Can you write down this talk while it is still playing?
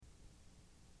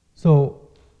So,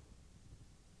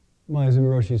 Maezumi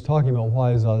Roshi is talking about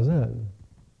why Zazen,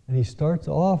 and he starts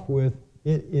off with,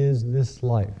 it is this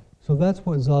life. So that's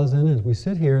what Zazen is. We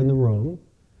sit here in the room,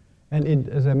 and it,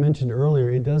 as I mentioned earlier,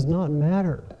 it does not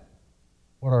matter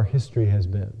what our history has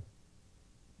been.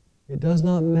 It does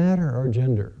not matter our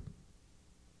gender.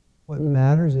 What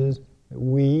matters is that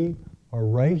we are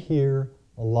right here,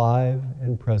 alive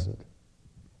and present.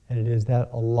 And it is that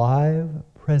alive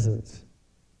presence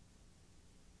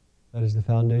that is the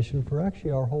foundation for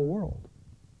actually our whole world.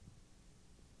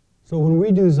 So when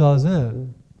we do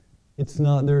Zazen, it's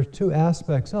not, there are two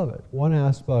aspects of it. One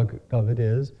aspect of it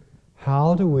is,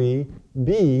 how do we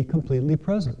be completely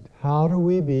present? How do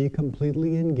we be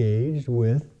completely engaged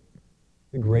with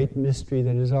the great mystery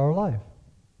that is our life?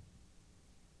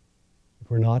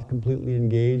 If we're not completely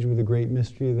engaged with the great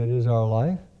mystery that is our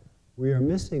life, we are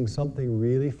missing something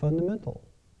really fundamental.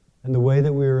 And the way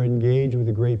that we are engaged with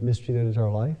the great mystery that is our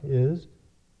life is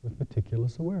with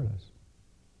meticulous awareness.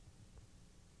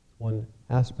 One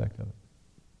aspect of it.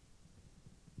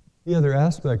 The other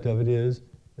aspect of it is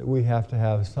that we have to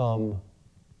have some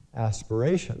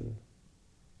aspiration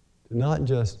to not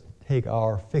just take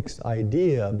our fixed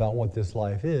idea about what this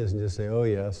life is and just say, oh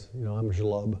yes, I'm a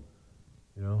schlub.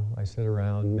 I sit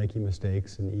around making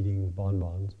mistakes and eating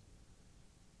bonbons.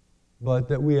 But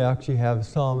that we actually have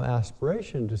some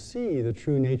aspiration to see the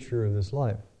true nature of this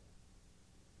life.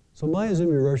 So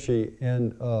Maezumi Roshi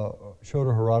and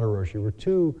Shodo Harada Roshi were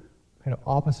two kind of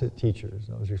opposite teachers.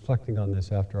 I was reflecting on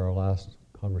this after our last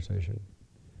conversation.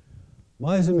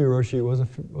 Maezumi Roshi was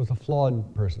a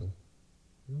flawed person.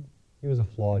 He was a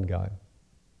flawed guy.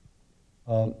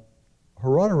 Harada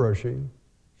Roshi,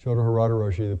 Shodo Harada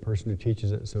Roshi, the person who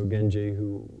teaches at Sogenji,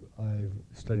 who I've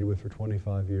studied with for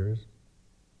 25 years,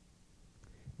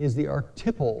 is the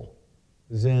archetypal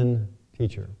Zen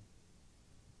teacher.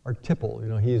 Archetypal,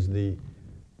 he is the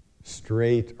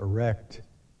straight, erect.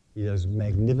 He does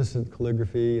magnificent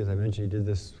calligraphy. As I mentioned, he did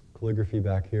this calligraphy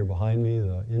back here behind me,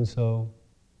 the Inso.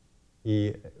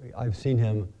 I've seen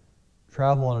him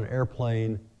travel on an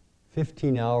airplane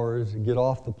 15 hours, get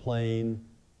off the plane,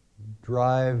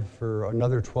 drive for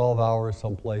another 12 hours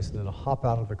someplace, and then hop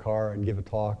out of the car and give a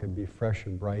talk and be fresh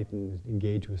and bright and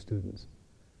engage with students.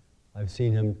 I've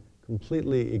seen him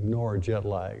completely ignore jet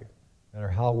lag, no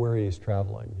matter where he's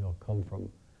traveling. He'll come from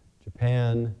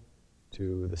Japan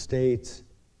to the States,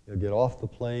 he'll get off the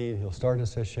plane, he'll start a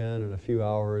session in a few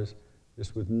hours,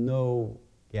 just with no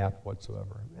gap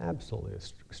whatsoever. Absolutely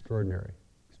extraordinary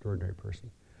person.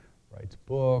 Writes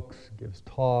books, gives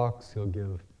talks, he'll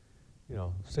give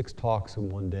 6 talks in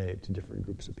one day to different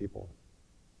groups of people.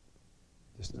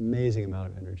 Just an amazing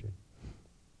amount of energy.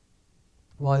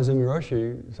 Maezumi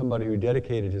Roshi, somebody who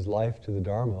dedicated his life to the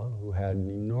Dharma, who had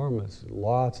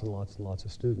lots and lots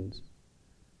of students,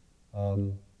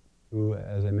 who,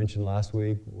 as I mentioned last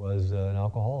week, was an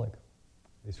alcoholic,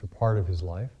 at least for part of his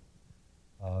life.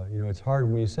 It's hard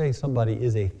when you say somebody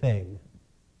is a thing.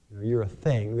 You're a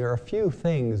thing. There are a few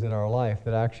things in our life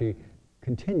that actually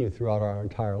continue throughout our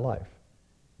entire life,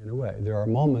 in a way. There are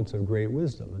moments of great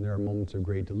wisdom, and there are moments of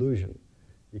great delusion.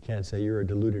 You can't say you're a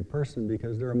deluded person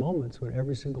because there are moments when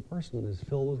every single person is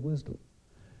filled with wisdom.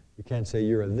 You can't say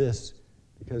you're a this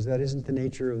because that isn't the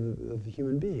nature of the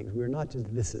human beings. We're not just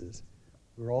thises.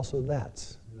 We're also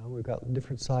that's. We've got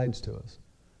different sides to us.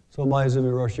 So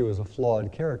Maezumi Roshi was a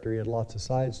flawed character. He had lots of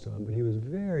sides to him, but he was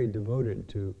very devoted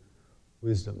to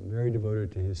wisdom, very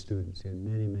devoted to his students. He had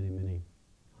many,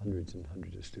 hundreds and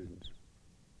hundreds of students.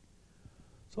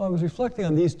 So I was reflecting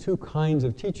on these two kinds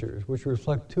of teachers, which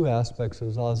reflect two aspects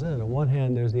of Zazen. On one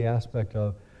hand, there's the aspect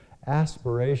of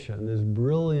aspiration, this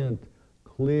brilliant,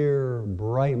 clear,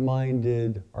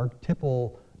 bright-minded,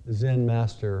 archetypal Zen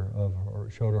master of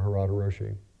Shodo Harada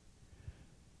Roshi.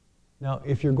 Now,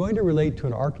 if you're going to relate to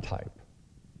an archetype,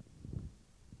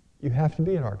 you have to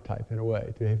be an archetype in a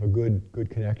way to have a good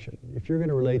connection. If you're going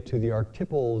to relate to the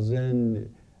archetypal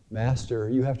Zen master,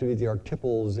 you have to be the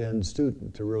archetypal Zen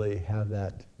student to really have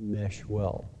that mesh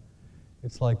well.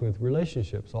 It's like with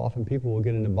relationships. Often people will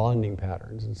get into bonding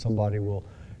patterns and somebody will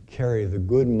carry the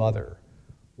good mother.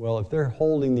 Well, if they're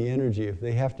holding the energy, if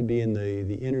they have to be in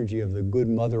the energy of the good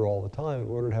mother all the time in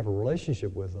order to have a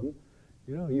relationship with them,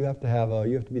 you have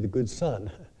to be the good son,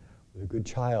 or the good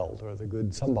child, or the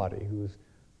good somebody who's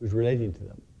relating to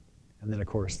them. And then of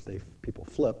course people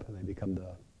flip and they become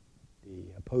the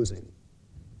opposing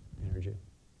energy.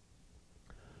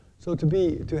 So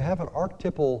to have an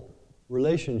archetypal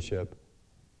relationship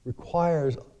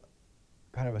requires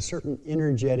kind of a certain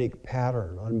energetic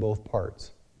pattern on both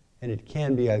parts. And it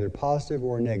can be either positive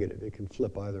or negative. It can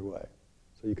flip either way.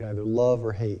 So you can either love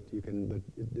or hate. But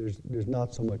there's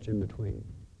not so much in between.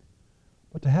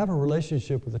 But to have a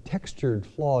relationship with a textured,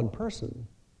 flawed person,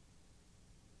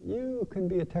 you can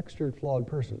be a textured, flawed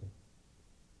person.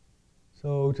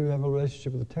 So to have a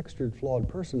relationship with a textured, flawed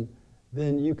person,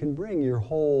 then you can bring your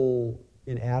whole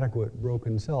inadequate,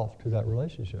 broken self to that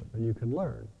relationship, and you can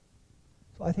learn.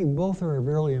 So I think both are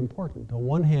really important. On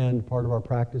one hand, part of our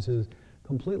practice is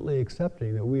completely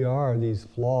accepting that we are these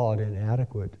flawed,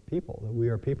 inadequate people, that we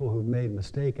are people who've made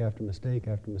mistake after mistake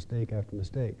after mistake after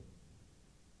mistake.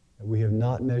 That we have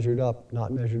not measured up,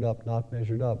 not measured up, not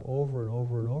measured up over and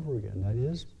over and over again. That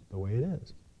is the way it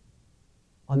is.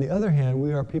 On the other hand,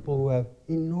 we are people who have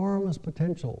enormous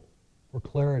potential for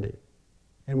clarity.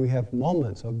 And we have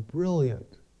moments of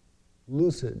brilliant,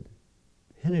 lucid,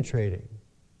 penetrating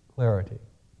clarity.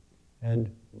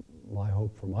 And my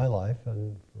hope for my life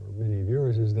and for many of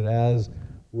yours is that as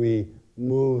we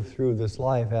move through this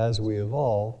life, as we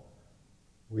evolve,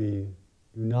 we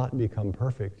do not become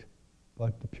perfect,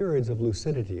 but the periods of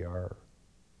lucidity are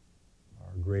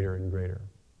greater and greater.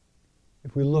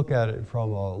 If we look at it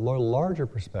from a larger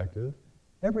perspective,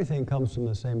 everything comes from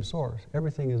the same source.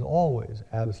 Everything is always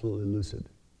absolutely lucid.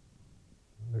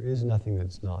 There is nothing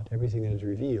that's not. Everything that is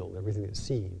revealed, everything that's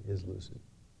seen is lucid.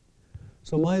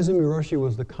 So Maezumi Roshi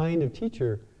was the kind of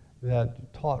teacher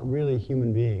that taught really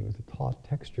human beings, that taught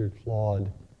textured,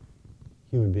 flawed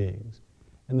human beings.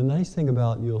 And the nice thing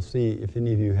about, you'll see if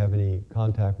any of you have any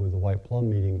contact with the White Plum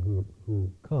meeting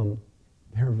who come,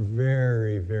 they're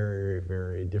very, very,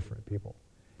 very different people.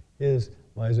 Is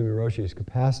Maezumi Roshi's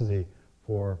capacity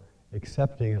for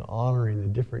accepting and honoring the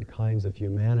different kinds of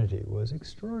humanity was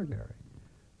extraordinary.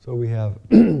 So we have,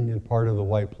 in part of the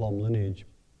White Plum lineage,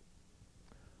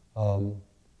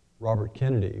 Robert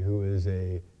Kennedy, who is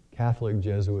a Catholic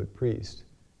Jesuit priest,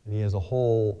 and he has a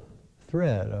whole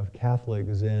thread of Catholic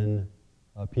Zen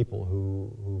people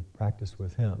who practiced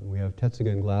with him. We have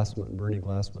Tetsugen Glassman, Bernie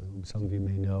Glassman, who some of you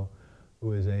may know,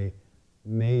 who is a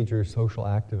major social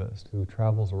activist who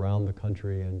travels around the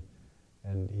country,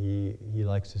 and he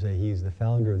likes to say he's the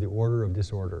founder of the Order of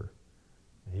Disorder.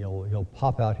 And he'll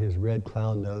pop out his red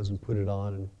clown nose and put it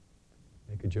on and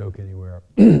make a joke anywhere.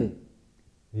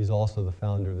 He's also the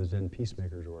founder of the Zen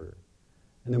Peacemakers Order.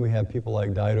 And then we have people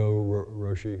like Daido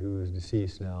Roshi, who is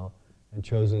deceased now, and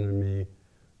Chosen and me,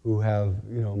 who have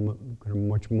kind of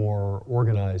much more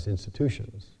organized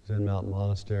institutions. Zen Mountain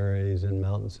Monastery, Zen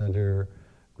Mountain Center,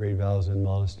 Great Vow Zen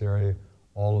Monastery,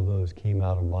 all of those came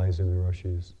out of Maezumi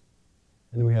Roshi's.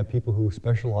 And then we have people who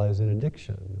specialize in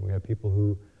addiction. We have people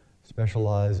who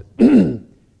specialize, who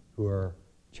are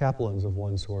chaplains of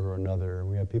one sort or another. And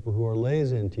we have people who are lay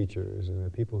Zen teachers, and we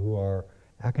have people who are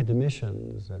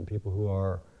academicians, and people who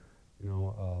are,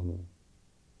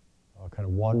 kind of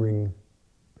wandering,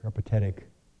 peripatetic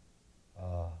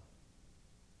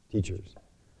teachers.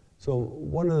 So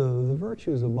one of the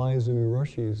virtues of Maezumi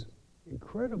Roshi's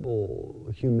incredible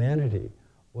humanity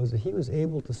was that he was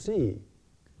able to see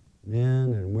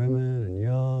men and women and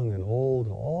young and old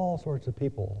and all sorts of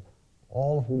people,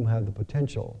 all of whom have the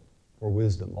potential for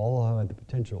wisdom, all of whom have the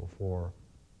potential for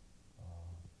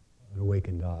an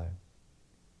awakened eye.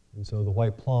 And so the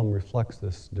White Plum reflects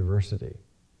this diversity.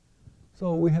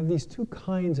 So we have these two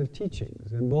kinds of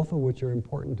teachings, and both of which are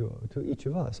important to each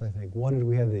of us, I think. One is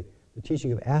we have the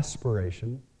teaching of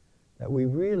aspiration, that we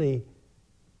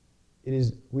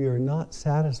are not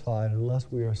satisfied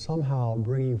unless we are somehow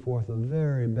bringing forth the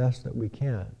very best that we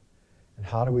can. And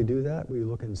how do we do that? We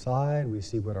look inside, we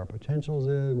see what our potentials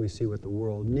is, we see what the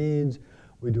world needs,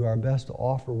 we do our best to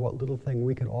offer what little thing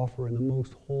we can offer in the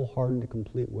most wholehearted,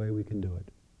 complete way we can do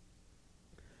it.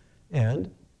 And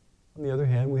on the other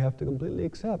hand, we have to completely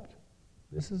accept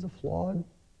this is a flawed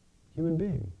human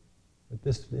being. That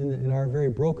this, in our very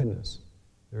brokenness,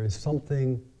 there is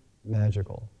something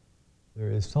magical.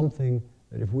 There is something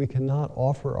that if we cannot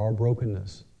offer our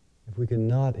brokenness, if we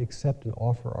cannot accept and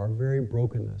offer our very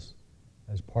brokenness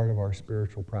as part of our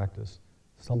spiritual practice,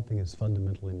 something is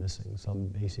fundamentally missing, some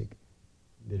basic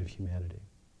bit of humanity.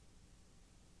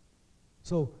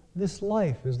 So this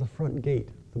life is the front gate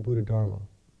of the Buddha Dharma.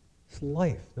 This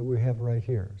life that we have right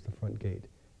here is the front gate.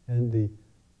 And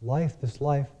this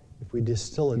life, if we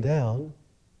distill it down,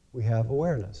 we have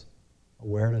awareness.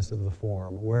 Awareness of the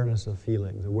form, awareness of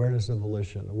feelings, awareness of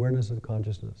volition, awareness of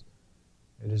consciousness.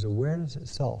 It is awareness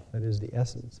itself that is the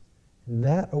essence. And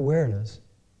that awareness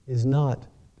does not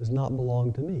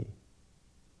belong to me.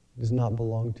 It does not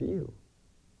belong to you.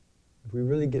 If we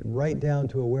really get right down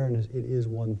to awareness, it is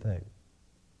one thing.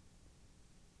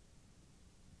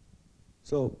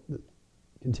 So,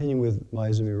 continuing with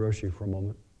Maezumi Roshi for a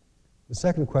moment, The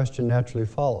second question naturally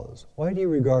follows. Why do you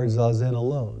regard Zazen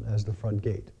alone as the front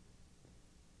gate?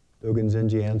 Dogen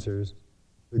Zenji answers,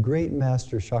 the great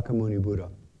master Shakyamuni Buddha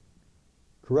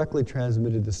correctly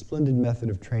transmitted the splendid method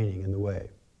of training in the way.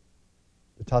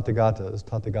 The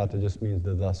Tathagata just means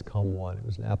the thus come one. It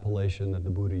was an appellation that the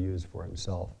Buddha used for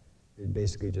himself. It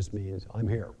basically just means, I'm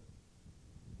here.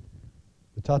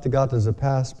 The Tathagatas of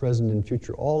past, present, and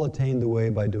future all attained the way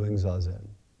by doing Zazen.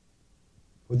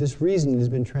 For this reason, it has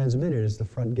been transmitted as the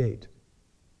front gate.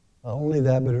 Not only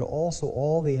that, but also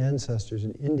all the ancestors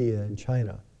in India and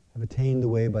China have attained the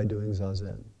way by doing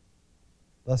Zazen.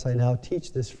 Thus, I now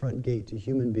teach this front gate to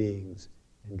human beings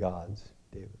and gods,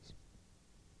 Devas.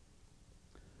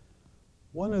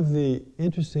 One of the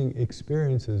interesting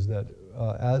experiences that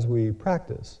as we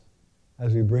practice,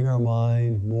 as we bring our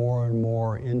mind more and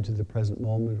more into the present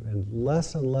moment and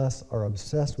less are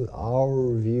obsessed with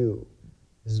our view.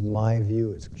 This is my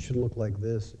view. It should look like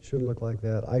this. It should look like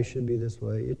that. I should be this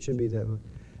way. It should be that way.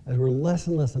 As we're less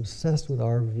and less obsessed with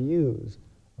our views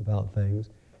about things,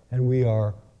 and we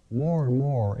are more and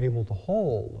more able to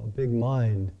hold a big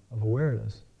mind of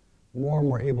awareness, more and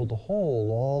more able to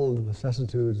hold all of the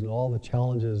vicissitudes and all the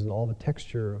challenges and all the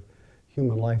texture of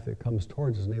human life that comes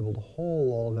towards us, and able to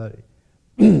hold all that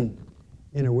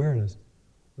in awareness,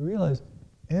 we realize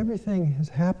everything is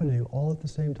happening all at the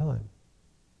same time.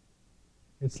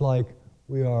 It's like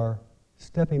we are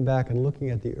stepping back and looking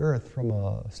at the Earth from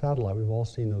a satellite. We've all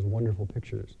seen those wonderful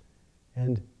pictures.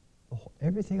 And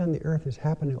everything on the Earth is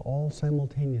happening all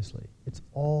simultaneously. It's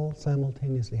all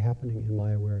simultaneously happening in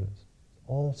my awareness.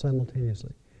 All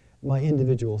simultaneously. My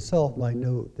individual self might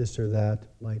note this or that,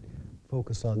 might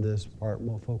focus on this part,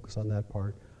 more focus on that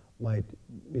part, might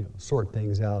sort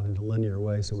things out in a linear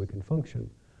way so we can function.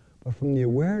 But from the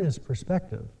awareness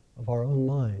perspective of our own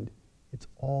mind, it's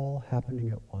all happening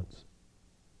at once.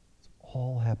 It's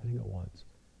all happening at once.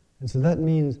 And so that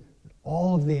means that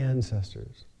all of the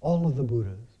ancestors, all of the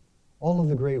Buddhas, all of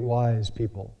the great wise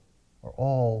people are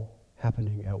all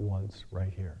happening at once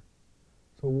right here.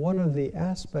 So one of the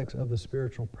aspects of the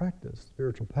spiritual practice,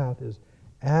 spiritual path, is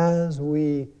as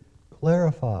we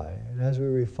clarify and as we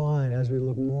refine, as we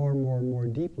look more and more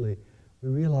deeply, we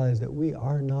realize that we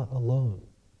are not alone.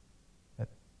 That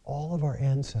all of our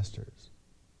ancestors,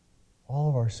 all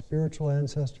of our spiritual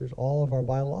ancestors, all of our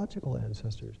biological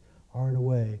ancestors are in a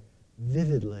way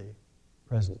vividly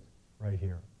present right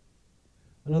here.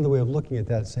 Another way of looking at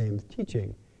that same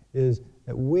teaching is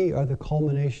that we are the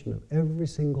culmination of every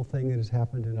single thing that has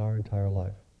happened in our entire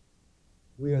life.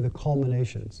 We are the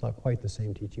culmination. It's not quite the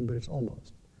same teaching, but it's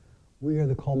almost. We are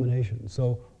the culmination.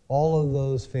 So all of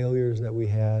those failures that we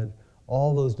had,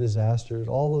 all those disasters,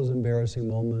 all those embarrassing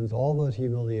moments, all that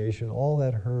humiliation, all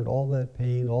that hurt, all that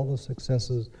pain, all the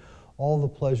successes, all the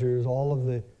pleasures,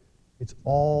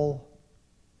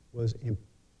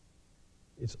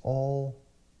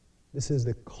 this is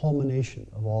the culmination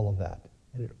of all of that.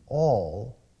 And it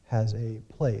all has a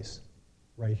place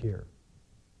right here.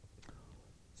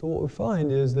 So what we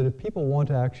find is that if people want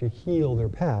to actually heal their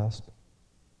past,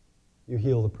 you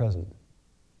heal the present.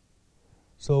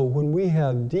 So when we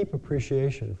have deep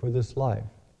appreciation for this life,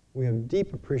 we have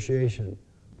deep appreciation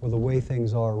for the way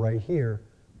things are right here,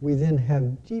 we then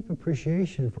have deep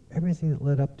appreciation for everything that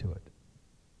led up to it.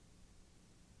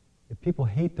 If people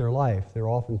hate their life, they're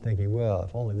often thinking, well,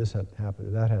 if only this hadn't happened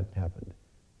or that hadn't happened,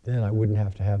 then I wouldn't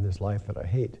have to have this life that I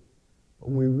hate. But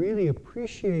when we really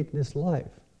appreciate this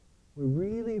life, we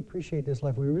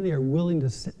really are willing to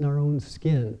sit in our own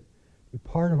skin, be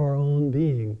part of our own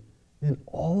being, then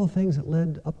all the things that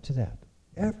led up to that,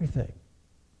 everything,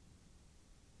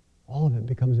 all of it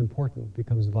becomes important,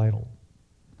 becomes vital.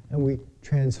 And we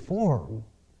transform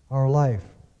our life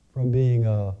from being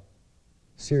a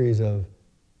series of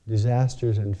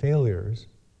disasters and failures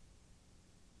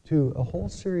to a whole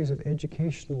series of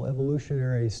educational,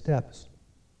 evolutionary steps,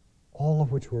 all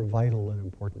of which were vital and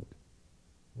important.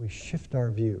 We shift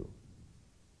our view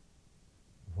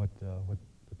of what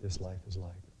this life is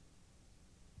like.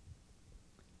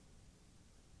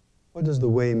 What does the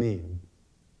way mean?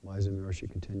 Maizumi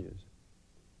Roshi continues.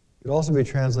 It could also be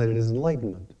translated as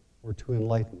enlightenment or to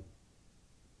enlighten.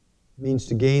 It means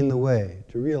to gain the way,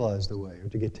 to realize the way, or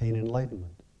to attain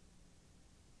enlightenment.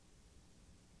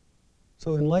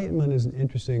 So enlightenment is an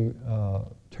interesting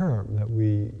term that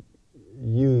we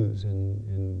use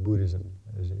in Buddhism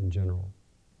as in general.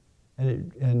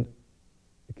 And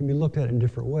it can be looked at in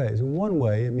different ways. In one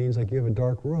way, it means like you have a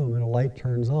dark room and a light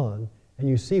turns on and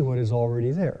you see what is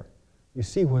already there. You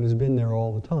see what has been there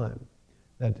all the time.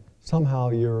 That somehow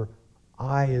your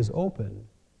eye is open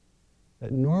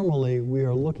that normally we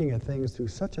are looking at things through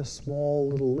such a small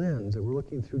little lens, that we're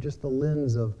looking through just the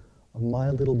lens of my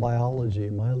little biology,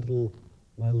 my little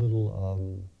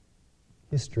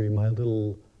history, my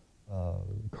little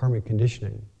karmic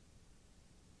conditioning.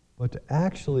 But to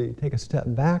actually take a step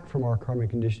back from our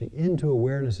karmic conditioning into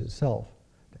awareness itself,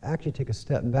 to actually take a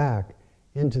step back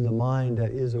into the mind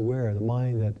that is aware, the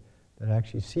mind that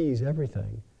actually sees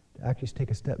everything, to actually take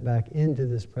a step back into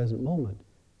this present moment,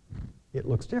 it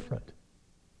looks different.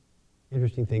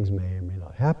 Interesting things may or may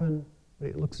not happen, but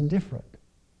it looks different. It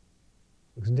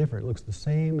looks different. It looks the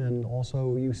same, and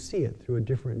also you see it through a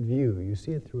different view. You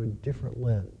see it through a different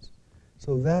lens.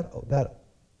 So that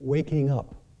waking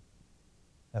up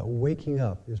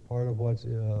is part of what's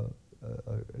an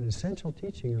essential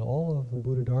teaching in all of the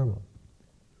Buddha Dharma.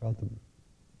 Throughout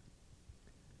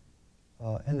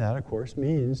and that, of course,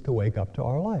 means to wake up to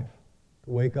our life,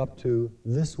 to wake up to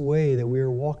this way that we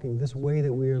are walking, this way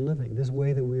that we are living, this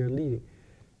way that we are leading.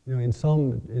 You know, in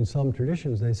some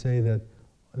traditions, they say that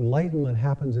enlightenment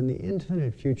happens in the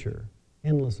infinite future,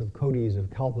 endless of kodis,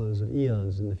 of kalpas, of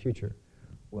eons in the future.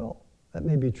 Well, that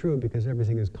may be true because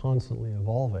everything is constantly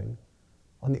evolving.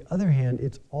 On the other hand,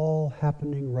 it's all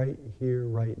happening right here,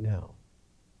 right now.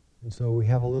 And so we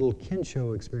have a little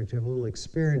Kensho experience, we have a little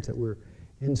experience that we're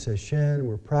in Sesshin,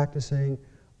 we're practicing,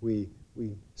 we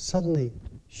suddenly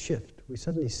shift, we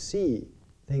suddenly see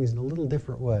things in a little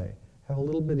different way, have a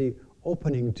little bitty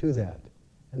opening to that.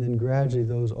 And then gradually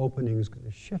those openings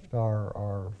shift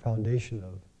our foundation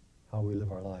of how we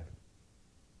live our life.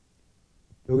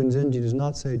 Dogen Zenji does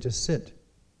not say just sit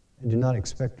and do not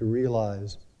expect to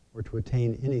realize or to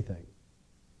attain anything.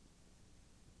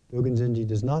 Dogen Zenji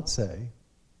does not say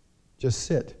just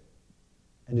sit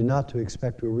and do not to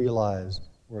expect to realize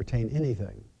or attain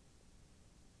anything.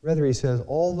 Rather, he says,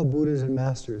 all the Buddhas and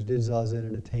masters did Zazen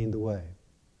and attained the way.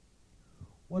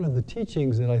 One of the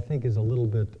teachings that I think is a little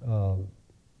bit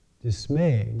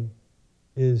dismaying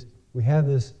is we have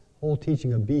this whole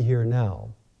teaching of be here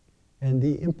now. And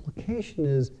the implication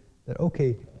is that,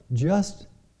 okay, just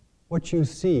what you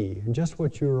see and just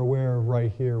what you're aware of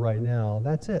right here, right now,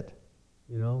 that's it.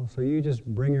 You know, so you just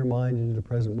bring your mind into the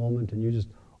present moment and you just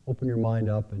open your mind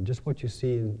up and just what you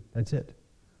see and that's it.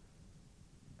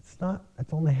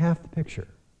 That's only half the picture.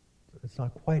 It's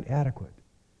not quite adequate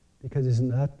because it's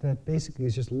not that basically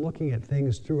it's just looking at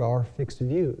things through our fixed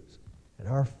views. And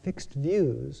our fixed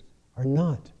views are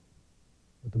not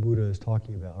what the Buddha is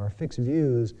talking about. Our fixed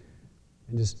views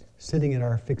and just sitting in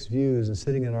our fixed views and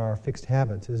sitting in our fixed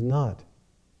habits is not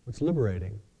what's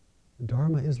liberating. The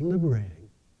Dharma is liberating.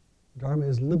 The Dharma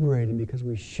is liberating because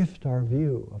we shift our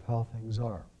view of how things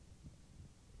are.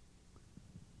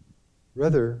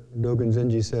 Rather, Dogen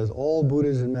Zenji says, all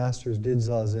Buddhas and masters did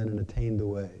Zazen and attained the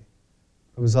way.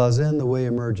 From Zazen, the way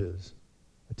emerges.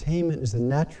 Attainment is the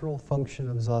natural function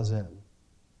of Zazen,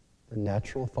 the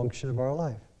natural function of our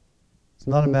life. It's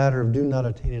not a matter of do not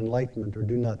attain enlightenment or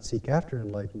do not seek after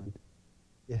enlightenment.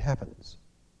 It happens.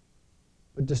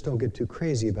 But just don't get too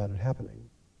crazy about it happening.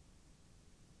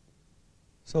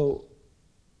 So,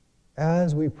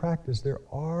 as we practice, there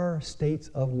are states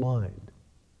of mind.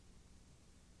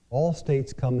 All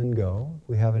states come and go.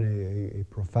 We have a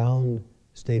profound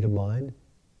state of mind.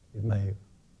 It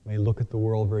may look at the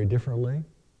world very differently.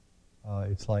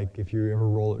 It's like if you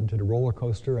ever did a roller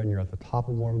coaster and you're at the top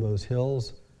of one of those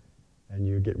hills and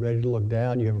you get ready to look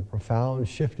down, you have a profound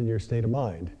shift in your state of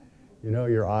mind. You know,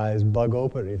 your eyes bug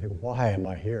open and you think, why am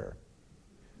I here?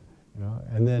 You know,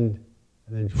 and then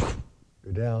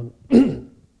go down,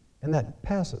 and that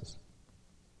passes.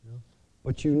 You know?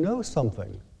 But you know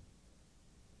something.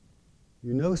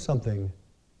 You know something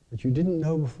that you didn't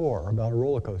know before about a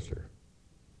roller coaster.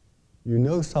 You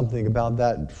know something about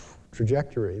that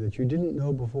trajectory that you didn't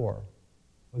know before,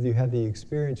 whether you had the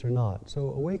experience or not. So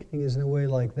awakening is in a way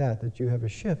like that you have a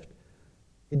shift.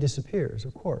 It disappears,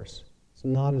 of course. It's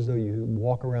not as though you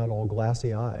walk around all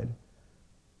glassy-eyed,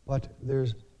 but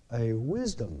there's a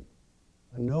wisdom,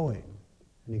 a knowing,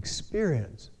 an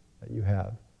experience that you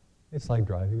have. It's like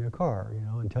driving a car, you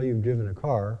know. Until you've driven a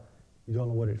car, you don't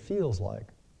know what it feels like.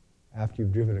 After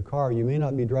you've driven a car, you may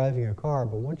not be driving a car,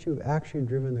 but once you've actually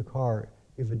driven the car,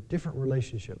 you have a different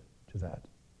relationship to that.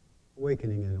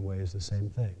 Awakening, in a way, is the same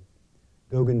thing.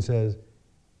 Dogen says,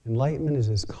 enlightenment is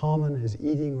as common as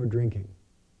eating or drinking.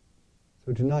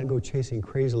 So do not go chasing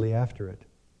crazily after it.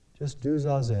 Just do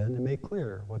Zazen and make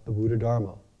clear what the Buddha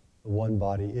Dharma, the one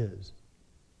body, is.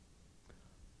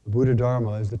 The Buddha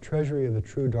Dharma is the treasury of the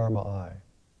true Dharma eye,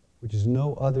 which is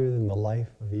no other than the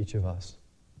life of each of us.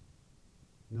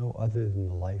 No other than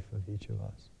the life of each of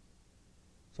us.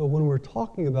 So when we're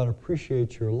talking about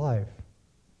appreciate your life,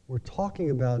 we're talking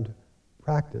about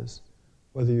practice,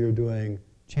 whether you're doing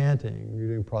chanting, you're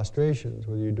doing prostrations,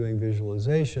 whether you're doing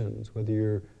visualizations, whether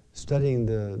you're studying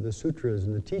the sutras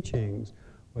and the teachings,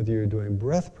 whether you're doing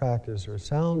breath practice or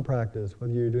sound practice,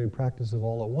 whether you're doing practice of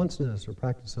all-at-onceness or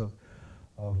practice of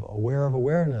aware of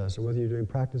awareness, or whether you're doing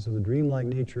practice of the dreamlike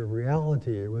nature of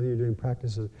reality, or whether you're doing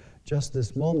practice of just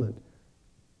this moment,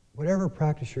 whatever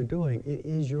practice you're doing, it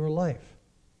is your life.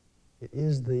 It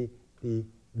is the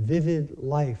vivid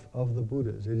life of the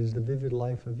Buddhas. It is the vivid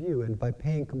life of you. And by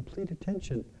paying complete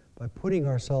attention, by putting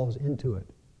ourselves into it,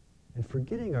 and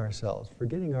forgetting ourselves,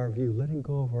 forgetting our view, letting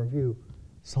go of our view,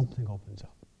 something opens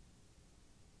up.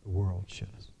 The world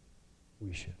shifts.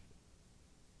 We shift.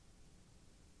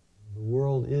 The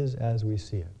world is as we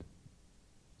see it.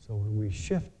 So when we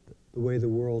shift the way the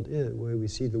world is, the way we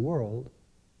see the world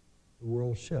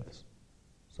shifts.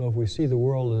 So if we see the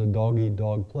world as a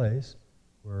dog-eat-dog place,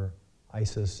 where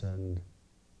ISIS and,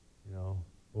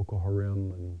 Boko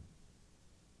Haram and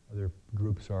other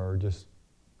groups are just,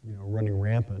 running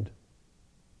rampant,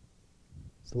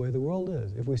 it's the way the world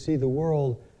is. If we see the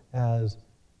world as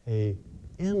a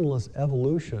endless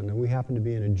evolution, and we happen to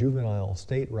be in a juvenile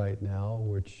state right now,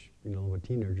 which, what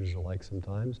teenagers are like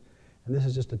sometimes, and this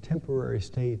is just a temporary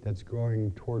state that's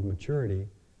growing toward maturity,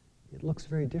 it looks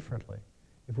very differently.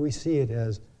 If we see it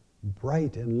as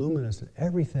bright and luminous, and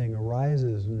everything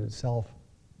arises in itself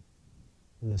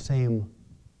in the same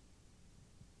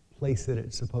place that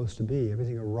it's supposed to be,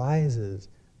 everything arises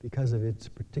because of its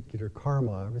particular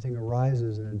karma, everything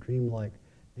arises in a dreamlike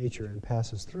nature and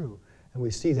passes through, and we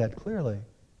see that clearly,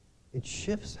 it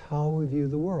shifts how we view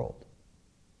the world.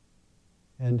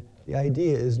 And the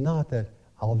idea is not that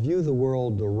I'll view the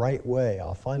world the right way,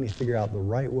 I'll finally figure out the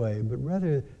right way, but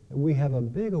rather that we have a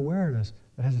big awareness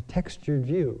that has a textured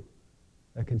view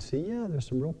that can see, there's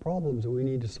some real problems that we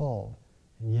need to solve.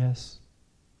 And yes,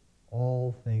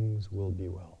 all things will be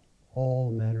well.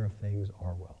 All manner of things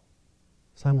are well.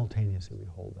 Simultaneously we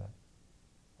hold that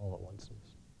all at once.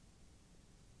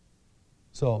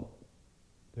 So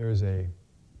there is a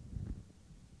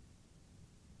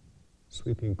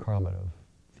sweeping karma of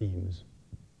themes.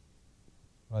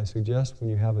 What I suggest when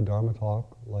you have a Dharma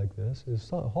talk like this is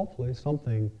hopefully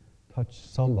something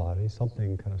touched somebody,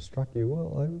 something kind of struck you.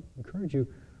 Well, I encourage you,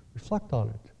 reflect on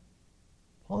it,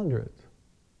 ponder it,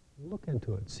 look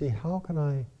into it, see how can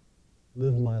I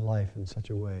live my life in such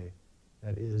a way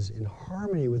that is in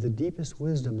harmony with the deepest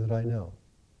wisdom that I know.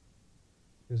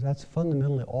 Because that's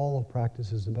fundamentally all of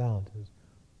practice is about, is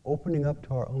opening up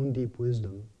to our own deep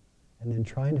wisdom and then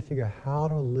trying to figure out how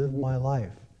to live my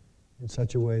life in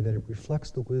such a way that it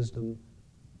reflects the wisdom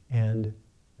and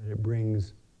that it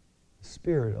brings the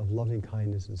spirit of loving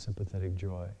kindness and sympathetic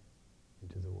joy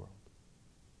into the world.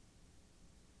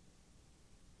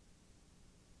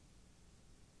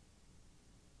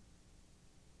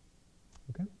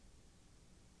 Okay?